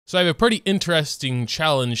So I have a pretty interesting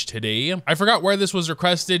challenge today. I forgot where this was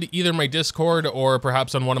requested, either my Discord or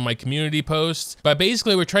perhaps on one of my community posts, but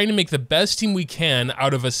basically we're trying to make the best team we can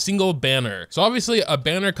out of a single banner. So obviously a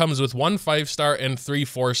banner comes with 1 5-star and 3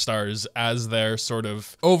 4-stars as their sort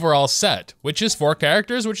of overall set, which is 4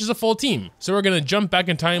 characters, which is a full team. So we're gonna jump back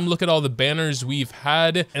in time, look at all the banners we've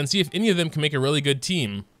had, and see if any of them can make a really good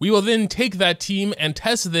team. We will then take that team and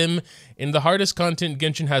test them in the hardest content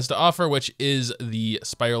Genshin has to offer, which is the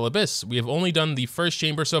Spiral Abyss. We have only done the first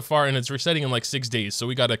chamber so far, and it's resetting in like 6 days, so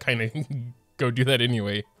we gotta kind of go do that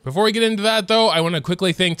anyway. Before we get into that though, I want to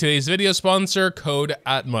quickly thank today's video sponsor,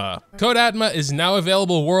 CodeAtma. CodeAtma is now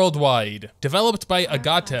available worldwide. Developed by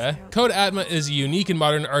Agata, CodeAtma is a unique and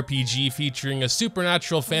modern RPG featuring a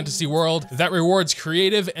supernatural fantasy world that rewards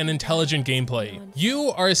creative and intelligent gameplay.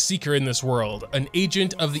 You are a seeker in this world, an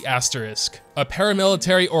agent of the Asterisk, a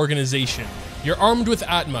paramilitary organization. You're armed with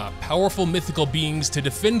Atma, powerful mythical beings to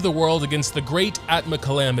defend the world against the great Atma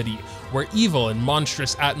calamity, where evil and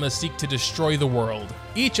monstrous Atma seek to destroy the world.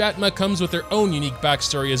 Each Atma comes with their own unique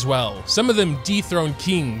backstory as well. Some of them dethroned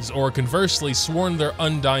kings, or conversely sworn their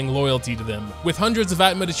undying loyalty to them. With hundreds of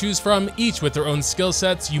Atma to choose from, each with their own skill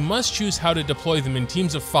sets, you must choose how to deploy them in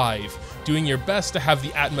teams of 5, doing your best to have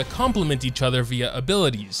the Atma complement each other via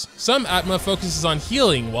abilities. Some Atma focuses on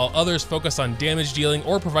healing, while others focus on damage dealing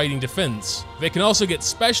or providing defense. They can also get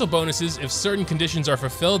special bonuses if certain conditions are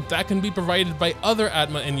fulfilled that can be provided by other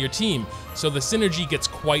Atma in your team, so the synergy gets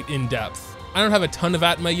quite in-depth. I don't have a ton of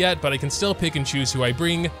Atma yet, but I can still pick and choose who I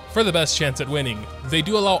bring for the best chance at winning. They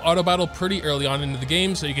do allow auto battle pretty early on into the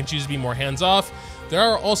game, so you can choose to be more hands-off. There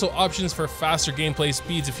are also options for faster gameplay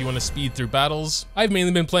speeds if you want to speed through battles. I've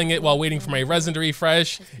mainly been playing it while waiting for my resin to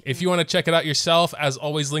refresh. If you want to check it out yourself, as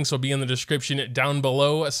always, links will be in the description down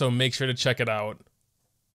below, so make sure to check it out.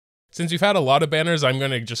 Since we've had a lot of banners, I'm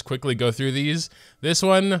going to just quickly go through these. This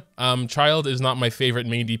one, Child is not my favorite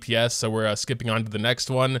main DPS, so we're skipping on to the next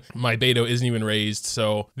one. My Beto isn't even raised,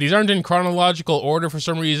 so these aren't in chronological order for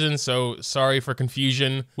some reason, so sorry for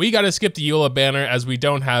confusion. We got to skip the Eula banner as we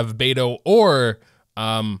don't have Beto or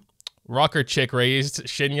Rocker Chick raised.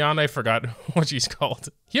 Shinyan, I forgot what she's called.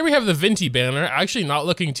 Here we have the Venti banner, actually not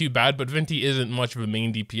looking too bad, but Venti isn't much of a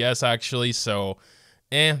main DPS actually, so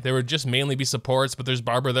they would just mainly be supports, but there's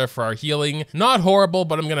Barbara there for our healing. Not horrible,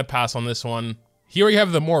 but I'm gonna pass on this one. Here we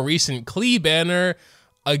have the more recent Klee banner.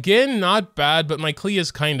 Again, not bad, but my Klee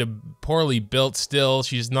is kind of poorly built still.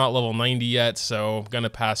 She's not level 90 yet, so I'm gonna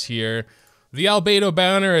pass here. The Albedo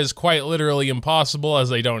banner is quite literally impossible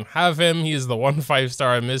as I don't have him. He is the 1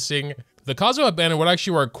 5-star I'm missing. The Cosmo banner would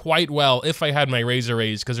actually work quite well if I had my Razor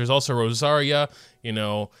raised, because there's also Rosaria, you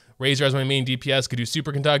know, Razor as my main DPS, could do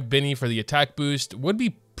Super Conduct, Benny for the attack boost. Would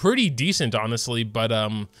be pretty decent, honestly, but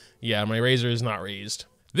yeah, my Razor is not raised.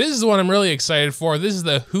 This is the one I'm really excited for. This is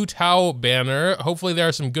the Hu Tao banner. Hopefully there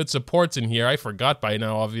are some good supports in here. I forgot by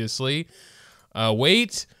now, obviously.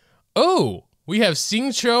 Wait. Oh, we have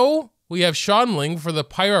Xingqiu. We have Shanling for the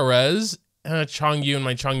Pyro-Res. Chongyun,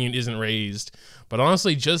 my Chongyun isn't raised. But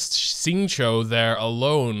honestly, just Xingqiu there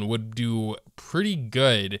alone would do pretty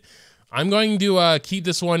good. I'm going to keep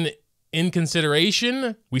this one in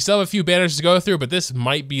consideration. We still have a few banners to go through, but this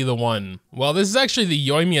might be the one. Well, this is actually the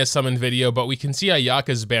Yoimiya summon video, but we can see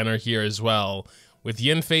Ayaka's banner here as well, with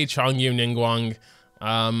Yanfei, Changyu, Ningguang.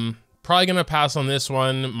 Probably gonna pass on this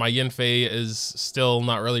one. My Yanfei is still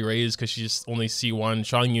not really raised because she's only C1.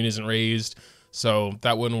 Changyu isn't raised, so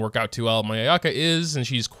that wouldn't work out too well. My Ayaka is, and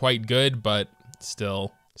she's quite good, but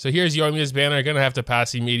still. So here's Yoimiya's banner. Gonna have to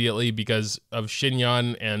pass immediately because of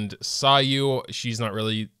Shinyan and Sayu. She's not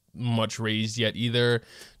really much raised yet either.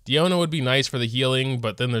 Diona would be nice for the healing,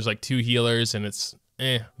 but then there's like 2 healers and it's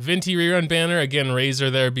Venti rerun banner. Again, Razor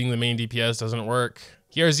there being the main DPS doesn't work.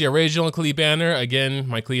 Here's the original Klee banner. Again,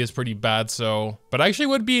 my Klee is pretty bad, so. But actually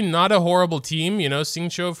would be not a horrible team, you know,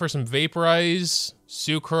 Xingqiu for some Vaporize,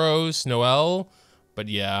 Sucrose, Noelle. But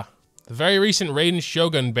yeah. The very recent Raiden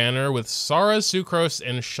Shogun banner with Sara, Sucrose,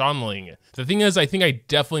 and Shanling. The thing is, I think I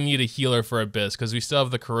definitely need a healer for Abyss because we still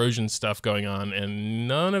have the corrosion stuff going on and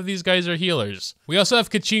none of these guys are healers. We also have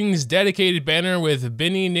Kaching's dedicated banner with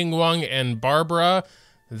Benny, Ningguang, and Barbara.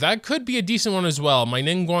 That could be a decent one as well. My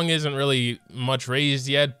Ningguang isn't really much raised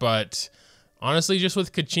yet, but honestly, just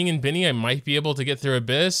with Kaching and Benny, I might be able to get through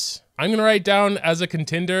Abyss. I'm gonna write down as a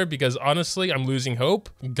contender because honestly, I'm losing hope.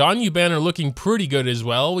 Ganyu banner looking pretty good as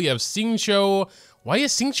well. We have Xingqiu. Why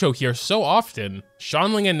is Xingqiu here so often?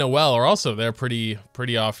 Shanling and Noelle are also there pretty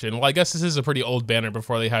often. Well, I guess this is a pretty old banner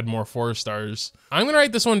before they had more 4-stars. I'm gonna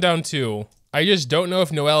write this one down too. I just don't know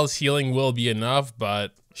if Noelle's healing will be enough,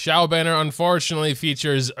 but Xiao banner unfortunately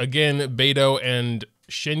features, again, Beto and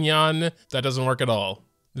Shinyan. That doesn't work at all.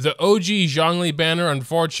 The OG Zhongli banner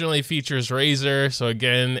unfortunately features Razor, so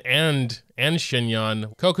again, and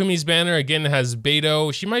Xinyan. Kokomi's banner again has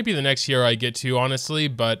Beidou. She might be the next hero I get to, honestly,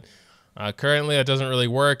 but currently that doesn't really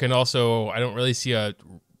work, and also I don't really see a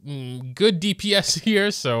good DPS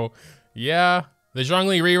here, so yeah. The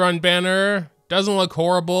Zhongli rerun banner doesn't look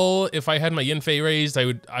horrible. If I had my Yinfei raised,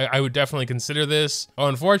 I would definitely consider this. Oh,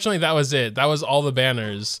 unfortunately, that was it. That was all the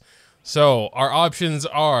banners. So our options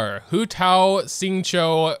are Hu Tao,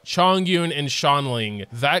 Xingqiu, Chongyun, and Shanling.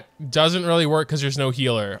 That doesn't really work because there's no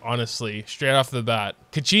healer, honestly, straight off the bat.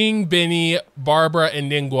 Keqing, Binny, Barbara,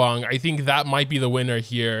 and Ningguang. I think that might be the winner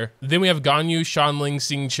here. Then we have Ganyu, Shanling,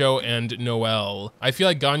 Xingqiu, and Noelle. I feel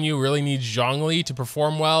like Ganyu really needs Zhongli to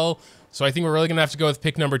perform well, so I think we're really gonna have to go with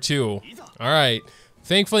pick number 2. All right.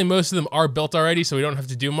 Thankfully, most of them are built already, so we don't have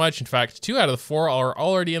to do much. In fact, 2 out of the 4 are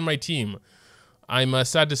already in my team. I'm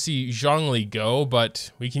sad to see Zhongli go,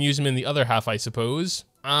 but we can use him in the other half, I suppose.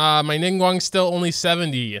 My Ningguang's still only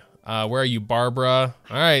 70. Where are you, Barbara?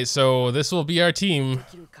 All right, so this will be our team.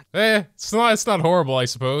 It's not horrible, I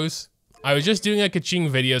suppose. I was just doing a Keqing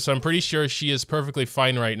video, so I'm pretty sure she is perfectly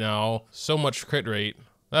fine right now. So much crit rate.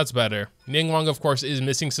 That's better. Ningguang, of course, is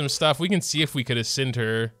missing some stuff. We can see if we could ascend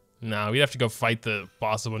her. Nah, we'd have to go fight the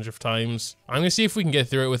boss a bunch of times. I'm gonna see if we can get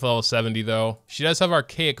through it with level 70 though. She does have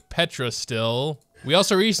Archaic Petra still. We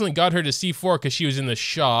also recently got her to C4 because she was in the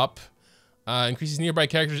shop. Increases nearby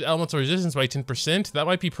characters' elemental resistance by 10%. That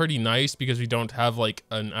might be pretty nice because we don't have like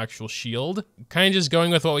an actual shield. Kind of just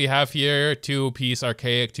going with what we have here. 2-piece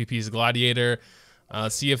Archaic, 2-piece Gladiator.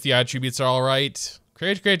 See if the attributes are all right.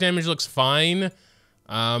 Crit damage looks fine.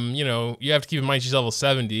 You know, you have to keep in mind she's level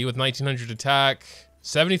 70 with 1900 attack.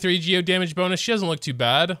 73 geo damage bonus, she doesn't look too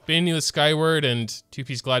bad. Binny with Skyward and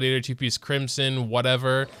 2-piece Gladiator, 2-piece Crimson,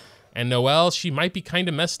 whatever. And Noelle, she might be kind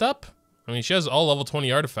of messed up. I mean, she has all level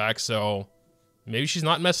 20 artifacts, so maybe she's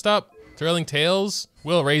not messed up. Thrilling Tales,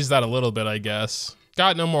 we'll raise that a little bit, I guess.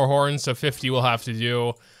 Got no more horns, so 50 will have to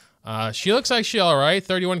do. She looks actually all right,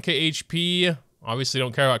 31k HP. Obviously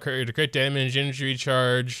don't care about crit damage, injury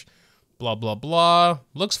charge, blah, blah, blah.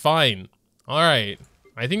 Looks fine. All right,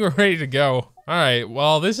 I think we're ready to go. All right,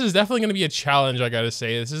 well, this is definitely gonna be a challenge, I gotta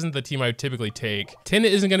say. This isn't the team I would typically take. Tin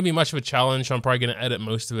isn't gonna be much of a challenge, so I'm probably gonna edit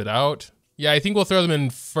most of it out. Yeah, I think we'll throw them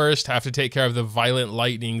in first, have to take care of the Violent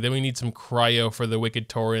Lightning. Then we need some Cryo for the Wicked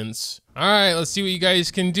Torrents. All right, let's see what you guys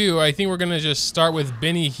can do. I think we're gonna just start with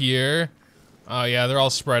Binny here. Oh yeah, they're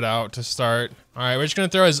all spread out to start. All right, we're just gonna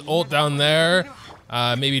throw his ult down there.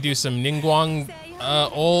 Maybe do some Ningguang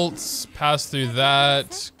ults, pass through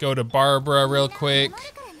that, go to Barbara real quick.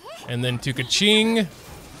 And then to Keqing.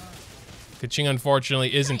 Keqing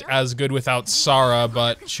unfortunately isn't as good without Sara,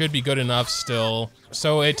 but should be good enough still.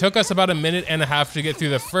 So it took us about 1.5 minutes to get through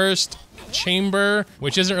the first chamber,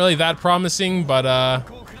 which isn't really that promising, but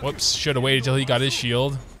whoops, should have waited till he got his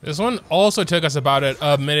shield. This one also took us about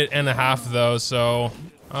 1.5 minutes though, so,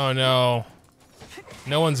 oh no.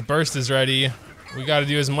 No one's burst is ready. We gotta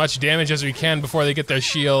do as much damage as we can before they get their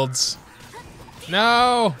shields.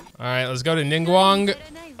 No! All right, let's go to Ningguang.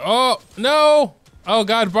 Oh, no! Oh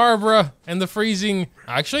god, Barbara and the freezing.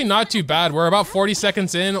 Actually, not too bad. We're about 40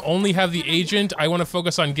 seconds in, only have the agent. I want to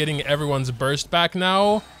focus on getting everyone's burst back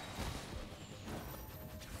now.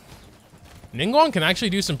 Ningguang can actually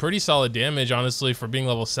do some pretty solid damage, honestly, for being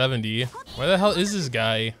level 70. Where the hell is this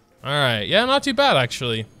guy? All right, yeah, not too bad,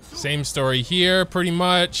 actually. Same story here, pretty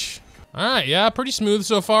much. All right, yeah, pretty smooth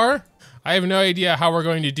so far. I have no idea how we're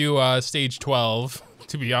going to do stage 12,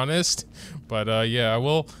 to be honest. But yeah,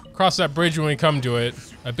 we'll cross that bridge when we come to it.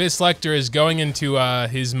 Abyss Lecter is going into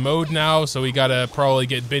his mode now, so we gotta probably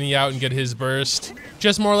get Binny out and get his burst.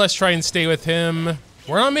 Just more or less try and stay with him.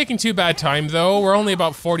 We're not making too bad time though. We're only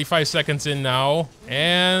about 45 seconds in now.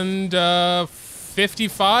 And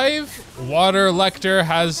 55? Water Lecter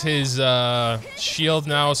has his shield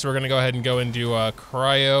now, so we're gonna go ahead and go into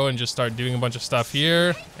Cryo and just start doing a bunch of stuff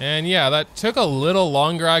here. And yeah, that took a little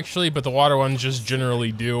longer actually, but the water ones just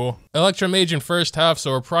generally do. Electromage in first half,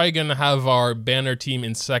 so we're probably gonna have our banner team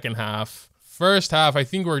in second half. First half, I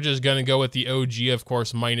think we're just gonna go with the OG, of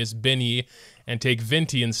course, minus Binny, and take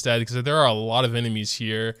Venti instead, because there are a lot of enemies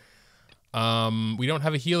here. We don't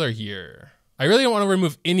have a healer here. I really don't want to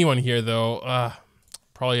remove anyone here though.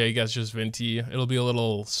 Probably, I guess, just Venti. It'll be a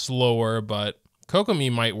little slower, but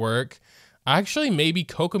Kokomi might work. Actually, maybe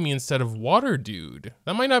Kokomi instead of Water Dude.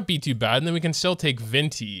 That might not be too bad, and then we can still take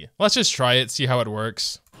Venti. Let's just try it, see how it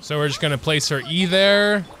works. So we're just gonna place her E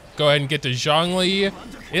there. Go ahead and get to Zhongli.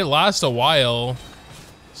 It lasts a while.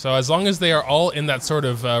 So as long as they are all in that sort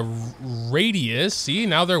of radius, see,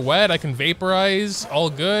 now they're wet, I can vaporize,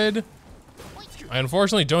 all good. I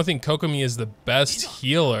unfortunately don't think Kokomi is the best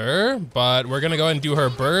healer, but we're gonna go ahead and do her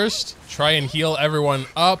burst. Try and heal everyone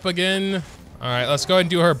up again. All right, let's go ahead and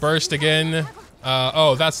do her burst again.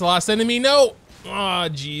 Oh, that's the last enemy. No! Ah,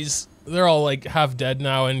 jeez. They're all like half dead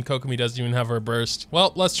now and Kokomi doesn't even have her burst.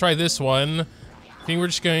 Well, let's try this one. I think we're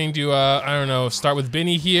just going to, I don't know, start with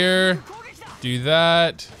Binny here. Do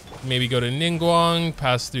that. Maybe go to Ningguang,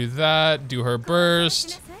 pass through that, do her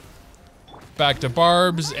burst. Back to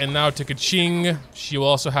Barb's, and now to Kaching. She will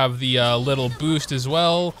also have the little boost as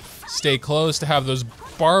well. Stay close to have those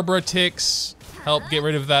Barbara ticks. Help get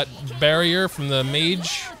rid of that barrier from the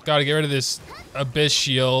mage. Gotta get rid of this Abyss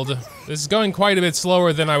shield. This is going quite a bit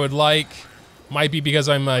slower than I would like. Might be because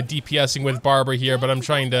I'm DPSing with Barbara here, but I'm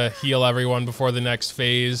trying to heal everyone before the next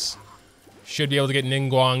phase. Should be able to get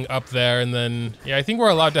Ningguang up there, and then... Yeah, I think we're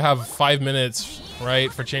allowed to have 5 minutes,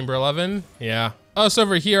 right, for Chamber 11? Yeah. Us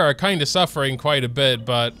over here are kind of suffering quite a bit,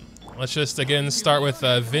 but let's just, again, start with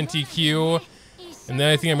Venti Q. And then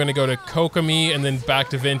I think I'm going to go to Kokomi, and then back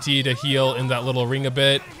to Venti to heal in that little ring a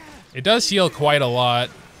bit. It does heal quite a lot,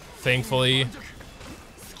 thankfully.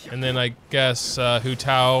 And then I guess Hu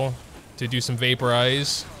Tao to do some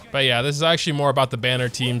Vaporize. But yeah, this is actually more about the banner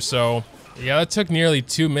team, so... Yeah, that took nearly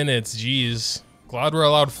 2 minutes, jeez. Glad we're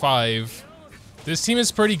allowed 5. This team is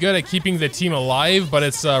pretty good at keeping the team alive, but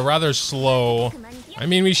it's rather slow. I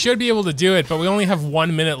mean, we should be able to do it, but we only have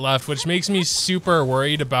 1 minute left, which makes me super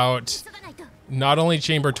worried about not only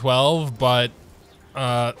Chamber 12, but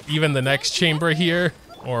even the next chamber here.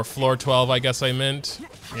 Or floor 12, I guess I meant.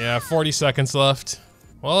 Yeah, 40 seconds left.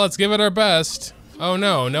 Well, let's give it our best. Oh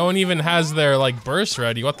no, no one even has their, like, burst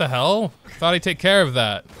ready. What the hell? Thought I'd take care of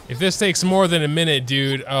that. If this takes more than a minute,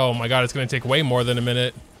 dude, oh my god, it's gonna take way more than a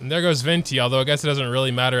minute. And there goes Venti, although I guess it doesn't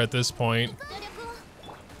really matter at this point.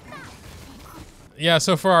 Yeah,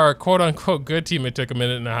 so for our quote-unquote good team, it took a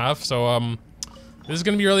minute and a half, so, this is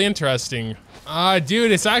gonna be really interesting.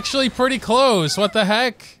 Dude, it's actually pretty close. What the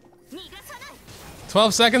heck?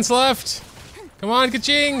 12 seconds left. Come on,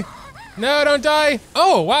 Kaching. No, don't die.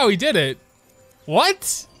 Oh, wow, he did it.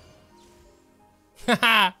 What?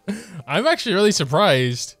 I'm actually really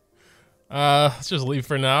surprised. Let's just leave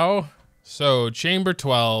for now. So, Chamber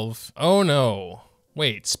 12. Oh no.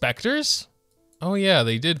 Wait, Spectres? Oh yeah,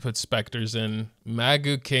 they did put Spectres in.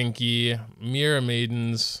 Magawty, Mira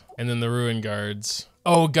Maidens, and then the Ruin Guards.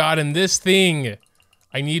 Oh god, and this thing!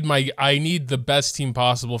 I need the best team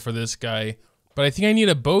possible for this guy. But I think I need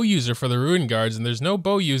a bow user for the Ruin Guards, and there's no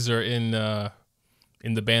bow user in the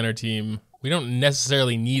banner team. We don't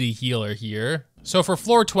necessarily need a healer here. So for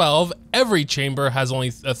floor 12, every chamber has only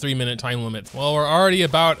a 3-minute time limit. Well, we're already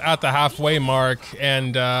about at the halfway mark,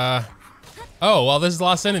 and oh, well, this is the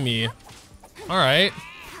last enemy. All right,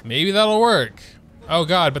 maybe that'll work. Oh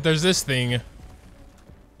god, but there's this thing.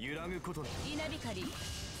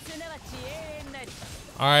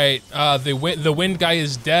 All right, the wind guy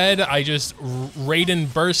is dead. I just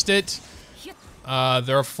Raiden burst it.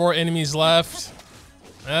 There are 4 enemies left.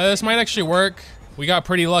 This might actually work. We got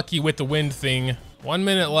pretty lucky with the wind thing. 1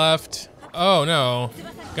 minute left. Oh no.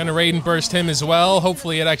 Gonna Raiden burst him as well.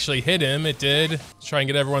 Hopefully it actually hit him. It did. Let's try and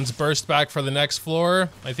get everyone's burst back for the next floor.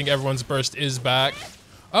 I think everyone's burst is back.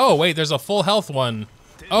 Oh wait, there's a full health one.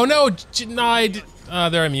 Oh no, denied.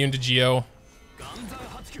 They're immune to Geo.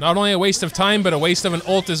 Not only a waste of time, but a waste of an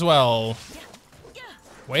ult as well.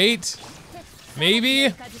 Wait.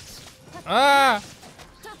 Maybe? Ah!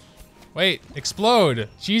 Wait, explode.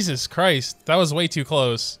 Jesus Christ, that was way too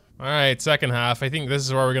close. All right, second half. I think this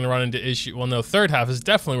is where we're gonna run into issues. Well, no, third half is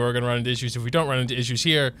definitely where we're gonna run into issues if we don't run into issues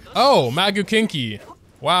here. Oh, Magawty.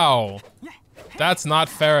 Wow. That's not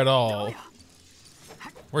fair at all.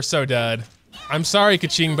 We're so dead. I'm sorry,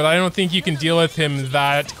 Kaching, but I don't think you can deal with him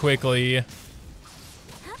that quickly.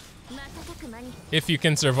 If you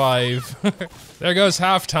can survive. There goes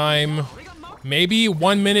halftime. Maybe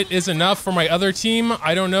 1 minute is enough for my other team.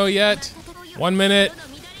 I don't know yet. 1 minute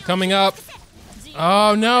coming up.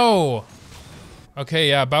 Oh no. Okay,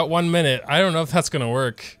 yeah, about 1 minute. I don't know if that's gonna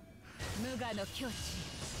work.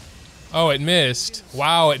 Oh, it missed.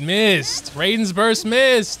 Wow, it missed. Raiden's burst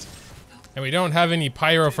missed. And we don't have any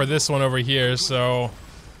pyro for this one over here, so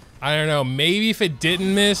I don't know. Maybe if it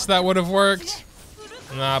didn't miss, that would have worked.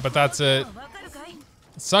 Nah, but that's it.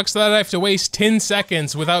 Sucks that I have to waste 10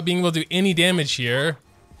 seconds without being able to do any damage here.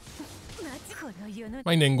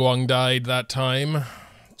 My Ningguang died that time.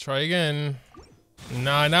 Try again.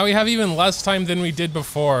 Nah, now we have even less time than we did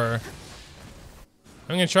before.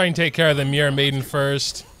 I'm gonna try and take care of the Mira Maiden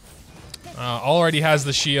first. Already has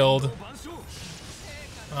the shield.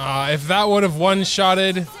 If that would have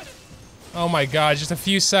one-shotted... Oh my god, just a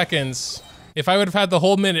few seconds. If I would have had the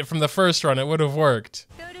whole minute from the first run, it would have worked.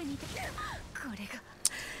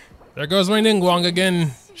 There goes my Ningguang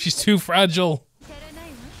again. She's too fragile.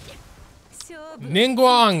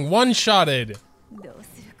 Ningguang, one-shotted.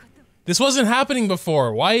 This wasn't happening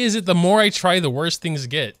before. Why is it the more I try, the worse things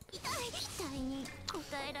get?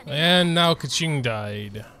 And now Kaching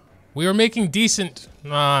died. We were making decent...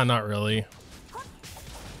 Nah, not really.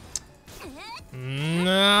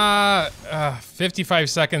 55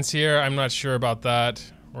 seconds here. I'm not sure about that.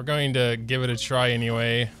 We're going to give it a try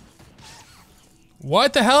anyway.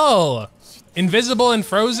 What the hell? Invisible and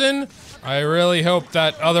frozen? I really hope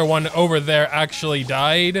that other one over there actually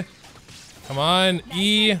died. Come on,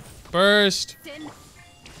 E, burst.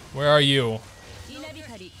 Where are you?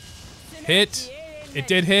 Hit. It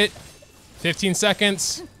did hit. 15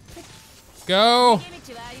 seconds. Go.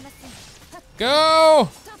 Go.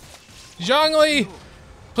 Zhongli.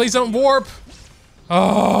 Please don't warp.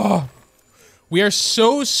 Oh. We are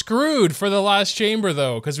so screwed for the last chamber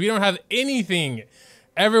though, because we don't have anything.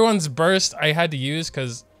 Everyone's burst I had to use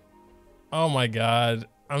because, oh my god,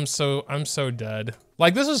 I'm so dead.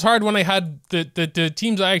 Like, this was hard when I had the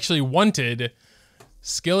teams I actually wanted.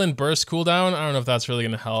 Skill and burst cooldown, I don't know if that's really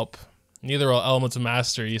gonna help. Neither will elements of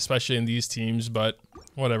mastery, especially in these teams, but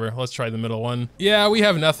whatever, let's try the middle one. Yeah, we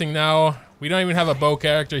have nothing now. We don't even have a bow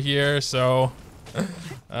character here, so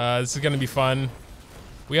this is gonna be fun.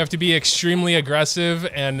 We have to be extremely aggressive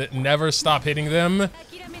and never stop hitting them.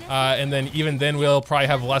 And then even then we'll probably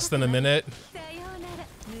have less than a minute.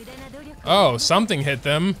 Oh, something hit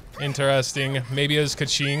them. Interesting. Maybe it was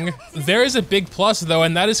Kaching. There is a big plus though,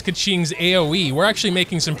 and that is Kaching's AoE. We're actually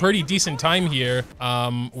making some pretty decent time here.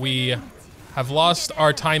 We have lost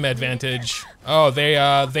our time advantage. Oh,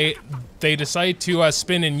 they decide to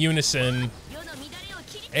spin in unison.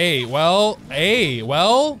 Well,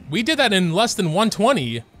 we did that in less than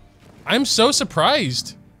 120. I'm so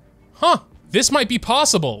surprised. Huh. This might be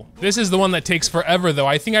possible. This is the one that takes forever though.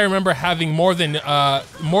 I think I remember having more than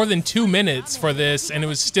 2 minutes for this and it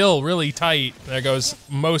was still really tight. There goes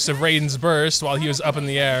most of Raiden's burst while he was up in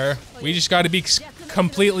the air. We just gotta be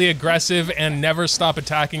completely aggressive and never stop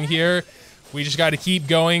attacking here. We just gotta keep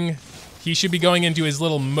going. He should be going into his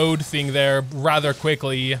little mode thing there rather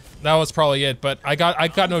quickly. That was probably it, but I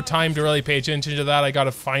got no time to really pay attention to that. I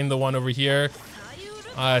gotta find the one over here.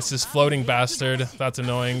 It's this floating bastard. That's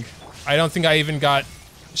annoying. I don't think I even got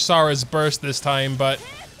Sara's burst this time, but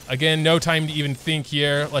again, no time to even think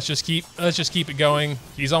here. Let's just keep it going.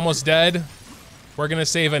 He's almost dead. We're gonna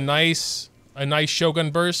save a nice Shogun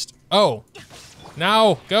burst. Oh,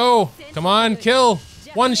 now go! Come on, kill!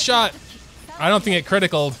 One shot. I don't think it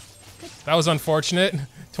criticaled. That was unfortunate.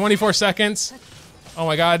 24 seconds. Oh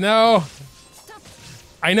my god, no!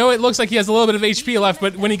 I know it looks like he has a little bit of HP left,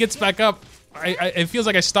 but when he gets back up, it feels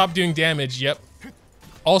like I stopped doing damage. Yep.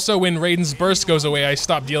 Also, when Raiden's burst goes away, I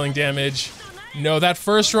stop dealing damage. No, that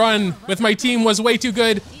first run with my team was way too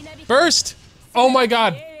good. Burst! Oh my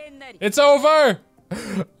god! It's over!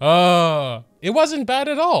 It wasn't bad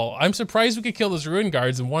at all. I'm surprised we could kill those Ruin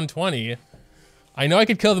Guards in 120. I know I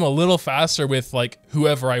could kill them a little faster with, like,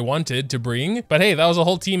 whoever I wanted to bring. But hey, that was a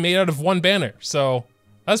whole team made out of one banner. So,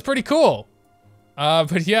 that's pretty cool.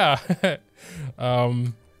 But yeah.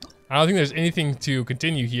 I don't think there's anything to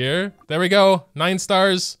continue here. There we go, 9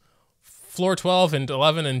 stars, floor 12 and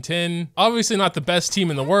 11 and 10. Obviously not the best team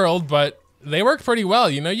in the world, but they work pretty well.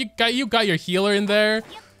 You know, you got your healer in there.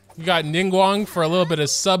 You got Ningguang for a little bit of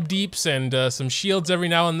sub deeps and some shields every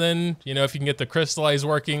now and then. You know, if you can get the crystallize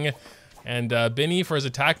working. And Benny for his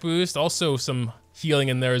attack boost, also some healing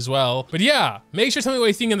in there as well. But yeah, make sure to tell me what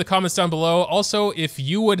you think in the comments down below. Also, if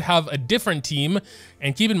you would have a different team,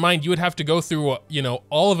 and keep in mind you would have to go through, you know,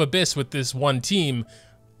 all of Abyss with this one team,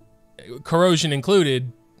 corrosion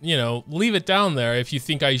included, you know, leave it down there if you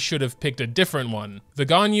think I should have picked a different one. The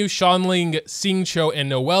Ganyu, Shanling, Xingqiu, and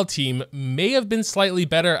Noelle team may have been slightly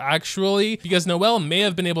better actually, because Noelle may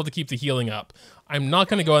have been able to keep the healing up. I'm not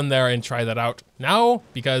gonna go in there and try that out now,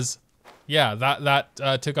 because yeah,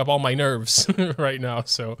 that took up all my nerves right now.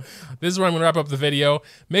 So this is where I'm gonna wrap up the video.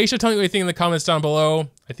 Make sure to tell me what you think in the comments down below.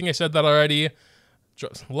 I think I said that already.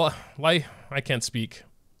 I can't speak.